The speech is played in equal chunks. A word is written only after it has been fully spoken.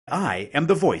I am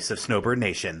the voice of Snowbird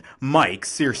Nation, Mike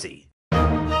Searcy.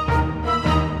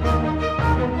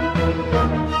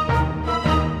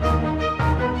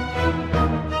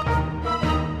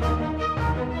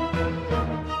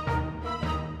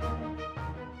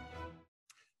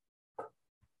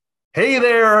 Hey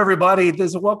there, everybody.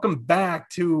 Welcome back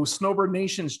to Snowbird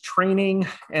Nation's training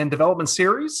and development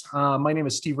series. My name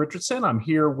is Steve Richardson. I'm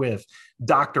here with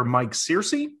Dr. Mike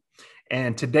Searcy.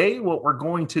 And today what we're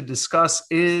going to discuss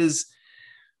is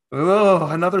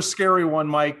another scary one,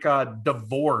 Mike,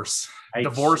 divorce. Right.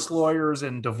 Divorce lawyers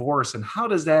and divorce. And how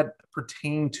does that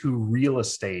pertain to real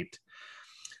estate?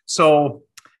 So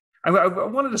I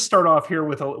wanted to start off here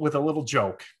with a little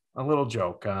joke. A little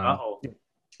joke. And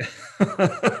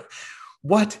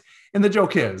the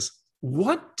joke is,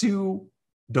 what do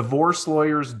divorce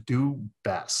lawyers do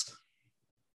best?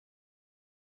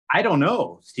 I don't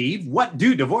know, Steve. What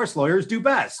do divorce lawyers do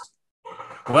best?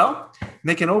 Well,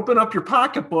 they can open up your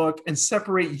pocketbook and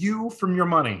separate you from your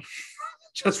money.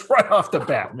 Just right off the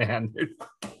bat, man.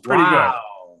 Pretty good.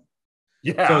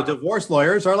 Yeah. So divorce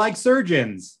lawyers are like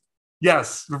surgeons.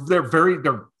 Yes, they're very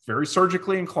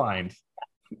surgically inclined.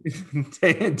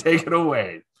 Take it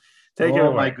away. Take it away.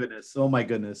 Oh my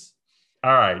goodness.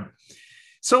 All right.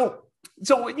 So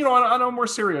on a more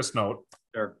serious note,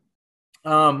 sure.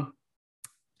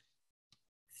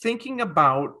 Thinking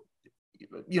about,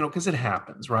 because it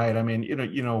happens, right? I mean,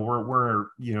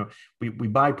 we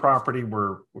buy property.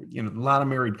 We're a lot of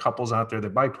married couples out there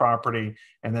that buy property,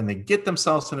 and then they get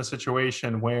themselves in a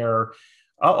situation where,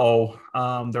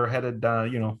 they're headed,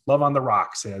 love on the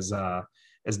rocks, as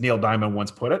Neil Diamond once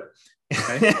put it.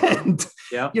 Okay. And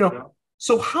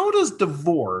so how does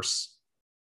divorce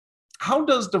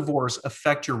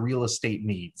affect your real estate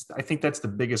needs? I think that's the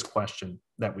biggest question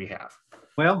that we have.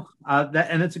 Well,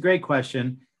 and it's a great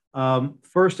question.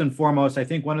 First and foremost, I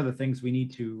think one of the things we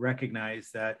need to recognize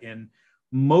that in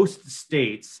most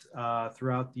states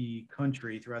throughout the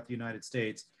country, throughout the United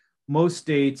States, most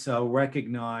states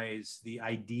recognize the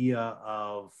idea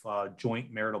of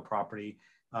joint marital property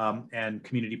and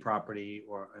community property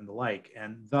and the like.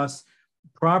 And thus,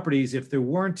 properties, if there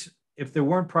weren't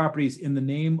properties in the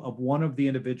name of one of the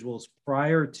individuals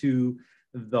prior to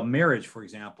the marriage, for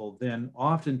example, then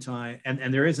oftentimes,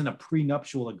 and there isn't a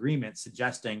prenuptial agreement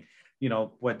suggesting,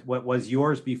 what was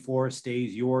yours before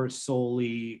stays yours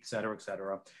solely, et cetera, et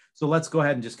cetera. So let's go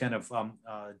ahead and just kind of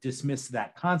dismiss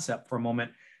that concept for a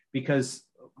moment, because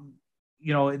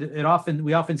we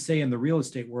often say in the real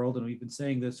estate world, and we've been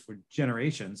saying this for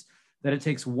generations, that it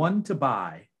takes one to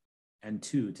buy and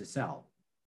two to sell.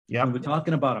 Yeah, when we're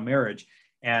talking about a marriage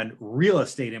and real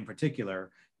estate in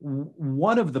particular,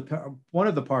 one of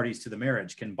the parties to the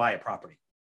marriage can buy a property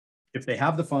if they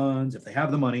have the funds, if they have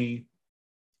the money.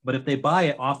 But if they buy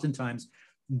it, oftentimes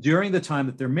during the time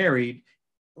that they're married,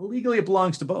 legally it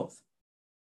belongs to both.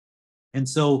 And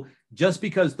so just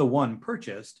because the one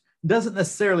purchased doesn't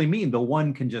necessarily mean the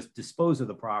one can just dispose of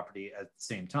the property at the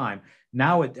same time.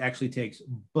 Now it actually takes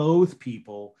both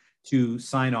people to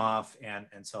sign off and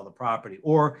sell the property,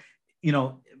 or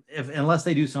unless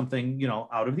they do something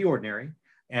out of the ordinary,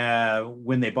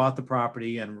 when they bought the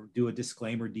property and do a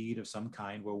disclaimer deed of some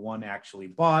kind where one actually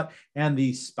bought and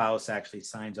the spouse actually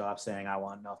signs off saying, I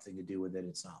want nothing to do with it,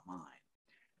 it's not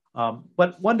mine.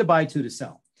 But one to buy, two to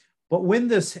sell. But when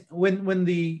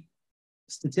the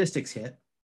statistics hit,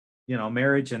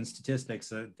 marriage and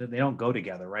statistics, they don't go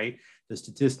together, right? The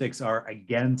statistics are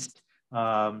against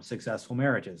successful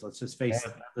marriages. Let's just face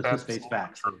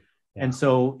facts. Yeah. And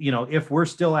so, if we're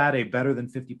still at a better than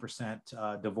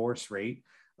 50% divorce rate,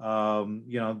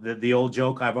 the old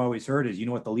joke I've always heard is,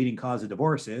 what the leading cause of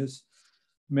divorce is?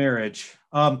 Marriage.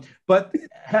 But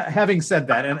having said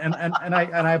that, and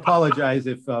I apologize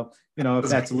if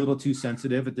that's a little too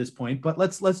sensitive at this point, but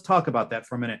let's talk about that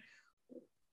for a minute.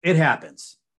 It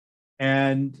happens.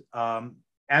 And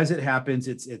as it happens,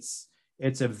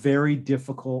 it's a very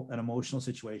difficult and emotional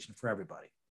situation for everybody.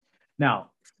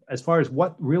 Now, as far as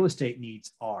what real estate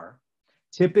needs are,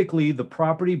 typically the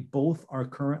property both are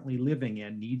currently living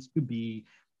in needs to be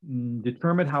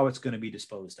determined how it's going to be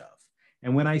disposed of.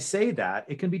 And when I say that,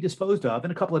 it can be disposed of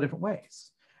in a couple of different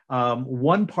ways.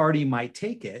 One party might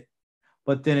take it,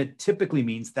 but then it typically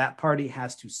means that party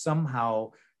has to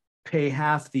somehow pay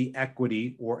half the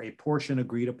equity or a portion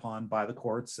agreed upon by the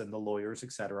courts and the lawyers,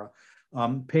 et cetera,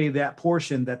 pay that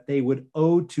portion that they would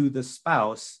owe to the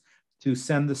spouse to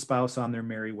send the spouse on their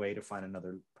merry way to find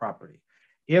another property.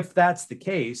 If that's the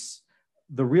case,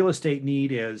 the real estate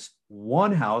need is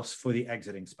one house for the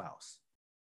exiting spouse,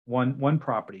 one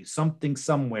property, something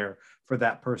somewhere for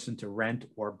that person to rent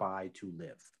or buy to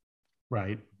live.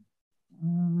 Right.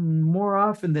 more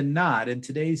often than not, in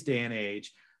today's day and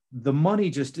age, the money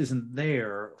just isn't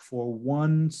there for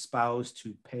one spouse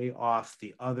to pay off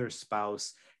the other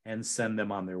spouse and send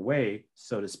them on their way,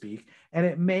 so to speak. And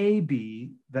it may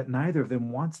be that neither of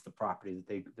them wants the property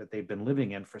that they've been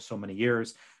living in for so many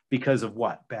years because of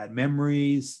what? Bad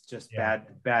memories, just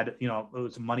bad, you know, it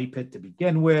was a money pit to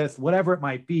begin with, whatever it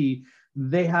might be.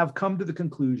 They have come to the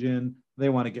conclusion they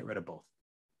want to get rid of both.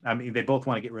 I mean, they both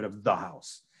want to get rid of the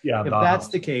house. Yeah. If that's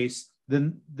the case,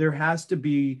 then there has to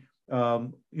be,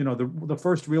 you know, the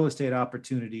first real estate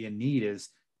opportunity and need is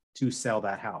to sell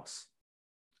that house.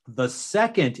 The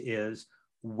second is,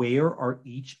 where are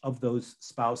each of those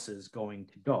spouses going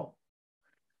to go?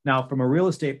 Now, from a real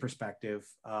estate perspective,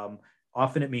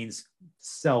 often it means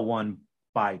sell one,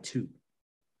 buy two.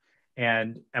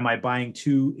 And am I buying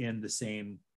two in the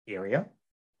same area?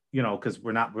 You know, because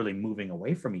we're not really moving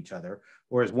away from each other,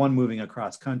 or is one moving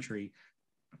across country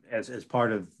as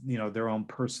part of, you know, their own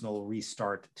personal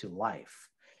restart to life.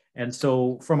 And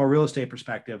so from a real estate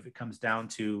perspective, it comes down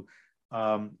to,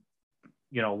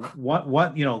 you know,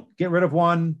 what, you know, get rid of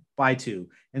one, buy two.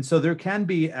 And so there can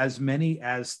be as many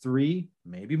as three,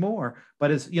 maybe more,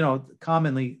 but it's, you know,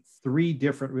 commonly 3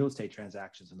 different real estate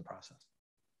transactions in the process.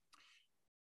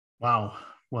 Wow.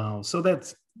 Wow. So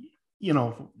that's, you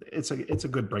know, it's a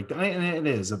good breakdown, and it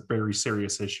is a very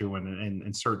serious issue,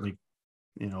 and certainly,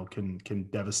 you know, can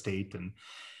devastate, and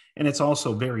it's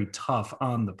also very tough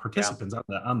on the participants,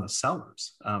 on the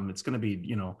sellers. It's going to be,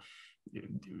 you know,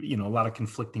 a lot of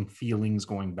conflicting feelings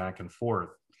going back and forth.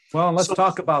 Well, let's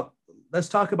talk about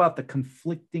the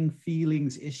conflicting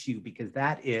feelings issue, because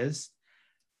that is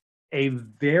a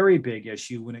very big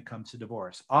issue when it comes to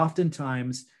divorce.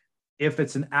 Oftentimes, if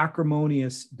it's an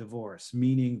acrimonious divorce,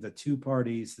 meaning the two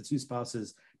parties, the two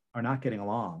spouses are not getting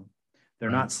along,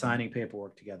 they're not signing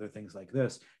paperwork together, things like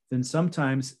this, then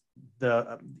sometimes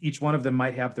each one of them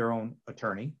might have their own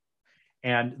attorney,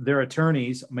 and their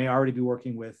attorneys may already be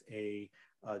working with a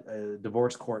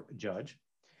divorce court judge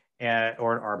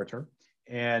or an arbiter.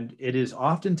 And it is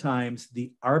oftentimes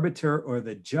the arbiter or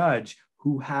the judge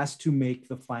who has to make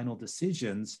the final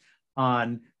decisions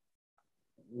on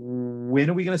when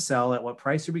are we going to sell, at what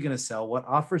price are we going to sell, what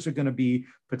offers are going to be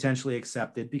potentially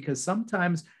accepted, because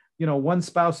sometimes, you know, one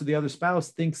spouse or the other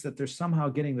spouse thinks that they're somehow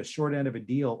getting the short end of a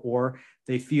deal, or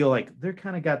they feel like they're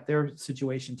kind of got their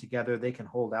situation together, they can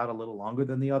hold out a little longer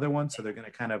than the other one, so they're going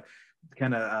to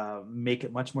kind of make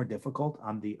it much more difficult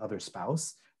on the other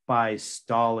spouse by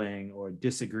stalling or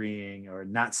disagreeing or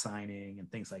not signing and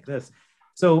things like this.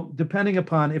 So depending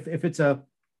upon if it's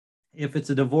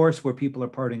a divorce where people are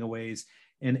parting ways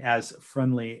in as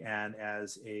friendly and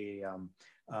as a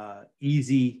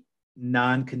easy,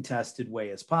 non-contested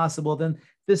way as possible, then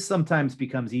this sometimes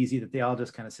becomes easy, that they all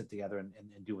just kind of sit together and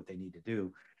do what they need to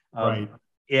do. Right.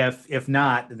 If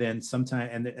not, then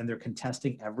sometimes, and they're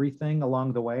contesting everything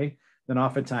along the way, then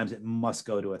oftentimes it must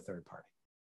go to a third party.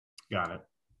 Got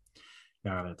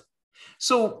it.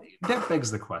 So that begs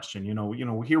the question, you know,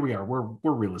 here we are,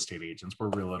 we're real estate agents,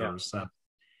 we're realtors. Yeah.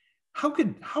 How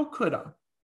could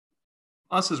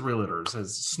us as realtors,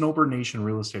 as Snowbird Nation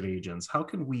real estate agents, how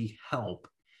can we help,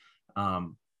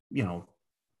 you know,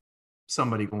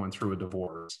 somebody going through a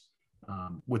divorce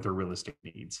with their real estate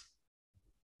needs?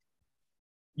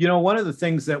 You know, one of the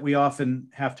things that we often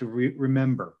have to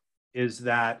remember is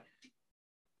that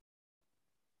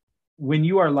when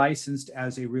you are licensed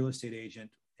as a real estate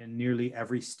agent in nearly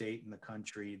every state in the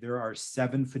country, there are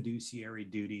 7 fiduciary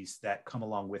duties that come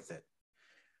along with it.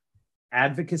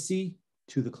 Advocacy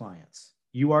to the clients.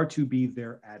 You are to be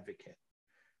their advocate.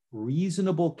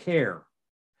 Reasonable care.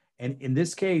 And in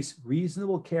this case,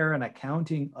 reasonable care and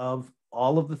accounting of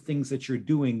all of the things that you're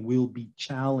doing will be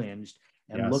challenged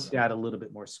and looked at a little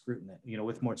bit more scrutiny, you know,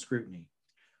 with more scrutiny.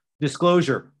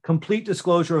 Disclosure, complete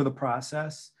disclosure of the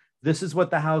process. This is what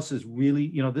the house is really,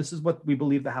 you know, this is what we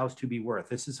believe the house to be worth.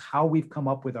 This is how we've come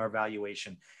up with our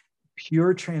valuation.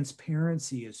 Pure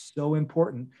transparency is so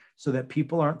important, so that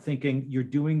people aren't thinking you're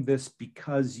doing this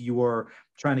because you're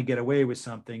trying to get away with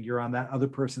something. You're on that other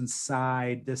person's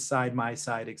side, this side, my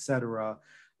side, etc.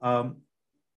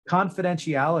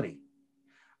 Confidentiality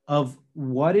of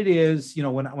what it is, you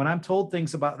know, when I'm told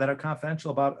things about that are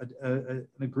confidential about an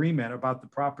agreement about the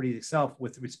property itself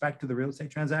with respect to the real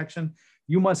estate transaction,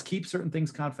 you must keep certain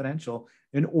things confidential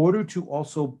in order to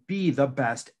also be the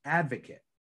best advocate.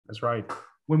 That's right.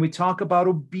 When we talk about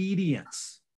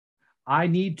obedience, I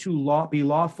need to be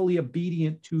lawfully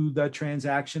obedient to the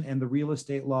transaction and the real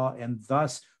estate law, and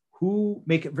thus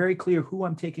make it very clear who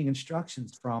I'm taking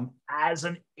instructions from as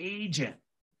an agent.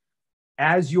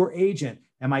 As your agent,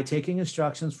 am I taking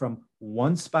instructions from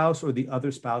one spouse or the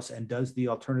other spouse, and does the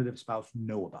alternative spouse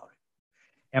know about it?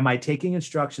 Am I taking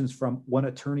instructions from one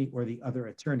attorney or the other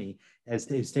attorney as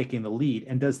is taking the lead,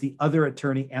 and does the other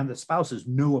attorney and the spouses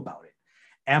know about it?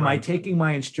 Am I taking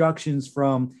my instructions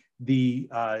from the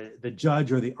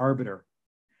judge or the arbiter?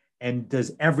 And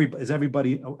is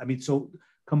everybody, I mean, so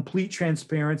complete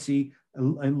transparency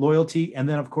and loyalty. And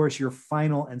then, of course, your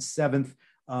final and seventh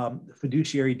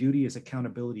fiduciary duty is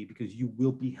accountability, because you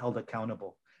will be held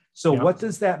accountable. So what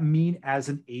does that mean as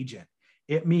an agent?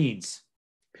 It means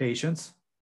patience.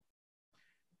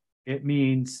 It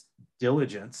means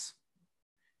diligence.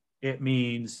 It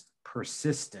means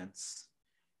persistence.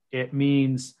 It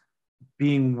means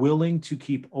being willing to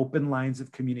keep open lines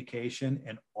of communication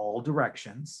in all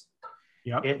directions.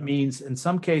 Yep. It means, in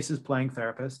some cases, playing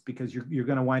therapist, because you're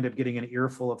going to wind up getting an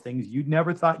earful of things you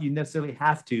never thought you necessarily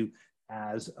have to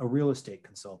as a real estate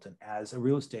consultant, as a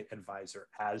real estate advisor,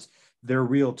 as their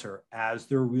realtor, as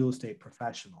their real estate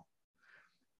professional.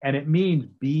 And it means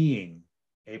being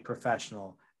a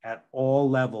professional at all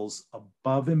levels,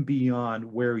 above and beyond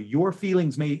where your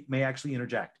feelings may actually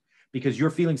interject, because your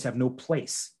feelings have no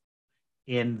place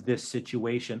in this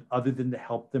situation other than to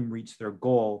help them reach their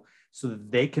goal so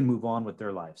that they can move on with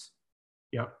their lives.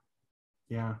 Yep.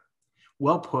 Yeah.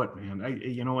 Well put, man.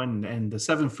 And the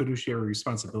 7 fiduciary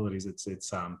responsibilities, it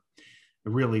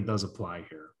really does apply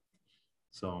here.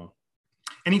 So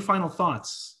any final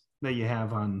thoughts that you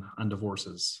have on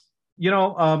divorces?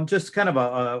 Just kind of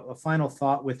a final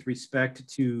thought with respect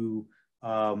to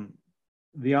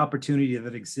the opportunity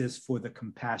that exists for the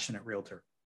compassionate realtor.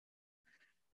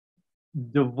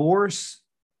 Divorce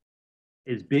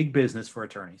is big business for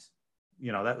attorneys.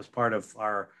 That was part of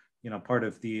our, part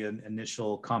of the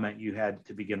initial comment you had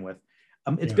to begin with.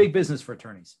 It's big business for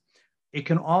attorneys. It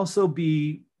can also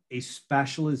be a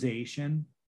specialization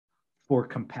for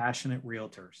compassionate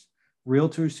realtors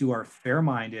who are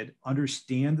fair-minded,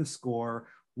 understand the score,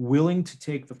 willing to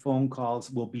take the phone calls,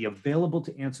 will be available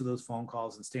to answer those phone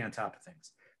calls and stay on top of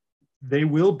things. They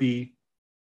will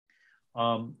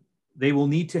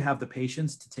need to have the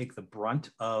patience to take the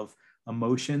brunt of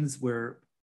emotions, where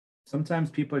sometimes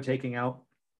people are taking out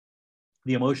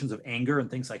the emotions of anger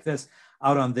and things like this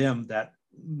out on them, that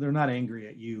they're not angry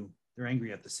at you. They're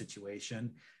angry at the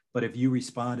situation. But if you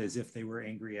respond as if they were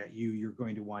angry at you, you're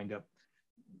going to wind up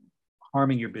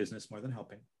harming your business more than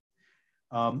helping.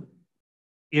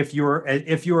 If you're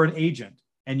an agent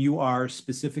and you are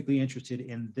specifically interested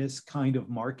in this kind of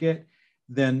market,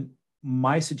 then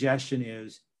my suggestion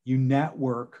is you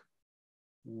network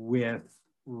with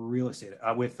real estate,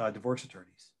 with divorce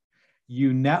attorneys.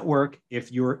 You network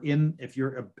if your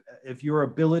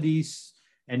abilities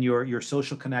and your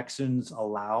social connections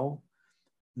allow.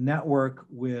 Network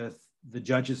with the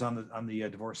judges on the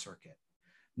divorce circuit.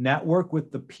 Network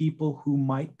with the people who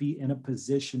might be in a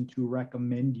position to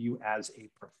recommend you as a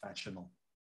professional.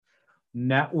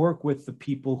 Network with the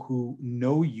people who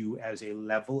know you as a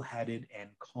level-headed and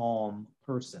calm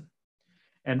person.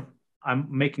 And I'm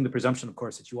making the presumption, of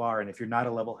course, that you are. And if you're not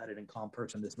a level-headed and calm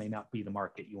person, this may not be the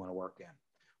market you want to work in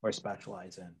or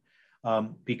specialize in.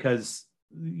 Because,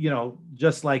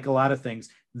 just like a lot of things,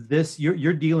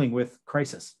 you're dealing with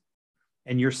crisis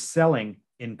and you're selling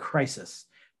in crisis,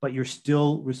 but you're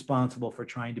still responsible for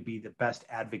trying to be the best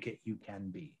advocate you can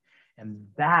be. And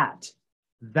that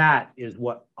is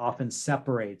what often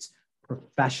separates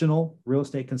professional real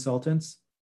estate consultants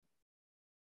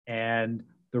and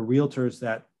the realtors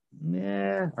that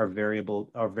are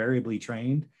variably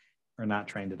trained or not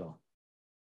trained at all.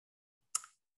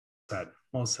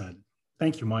 Well said.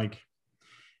 Thank you, Mike.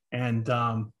 And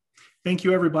thank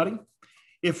you, everybody.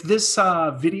 If this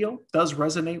video does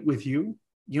resonate with you,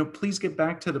 please get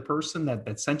back to the person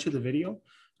that sent you the video.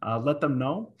 Let them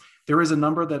know. There is a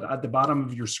number that at the bottom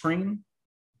of your screen.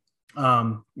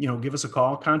 Give us a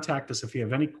call. Contact us if you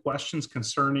have any questions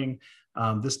concerning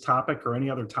this topic or any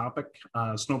other topic.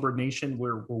 Snowbird Nation,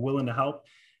 we're willing to help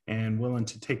and willing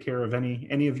to take care of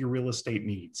any of your real estate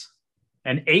needs.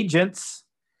 And agents,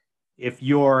 if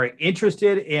you're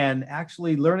interested in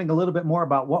actually learning a little bit more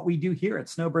about what we do here at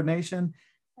Snowbird Nation,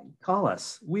 call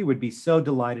us. We would be so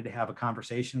delighted to have a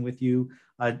conversation with you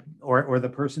or the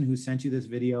person who sent you this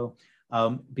video,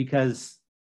 because,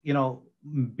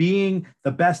 being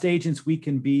the best agents we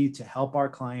can be to help our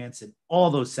clients in all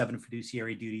those 7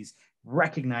 fiduciary duties,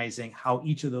 recognizing how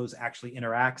each of those actually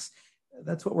interacts,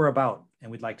 that's what we're about.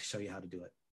 And we'd like to show you how to do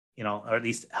it, or at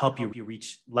least help you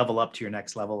level up to your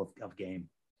next level of game.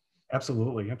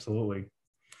 Absolutely. Absolutely.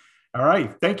 All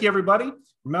right. Thank you, everybody.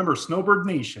 Remember, Snowbird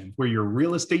Nation, where your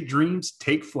real estate dreams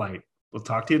take flight. We'll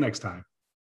talk to you next time.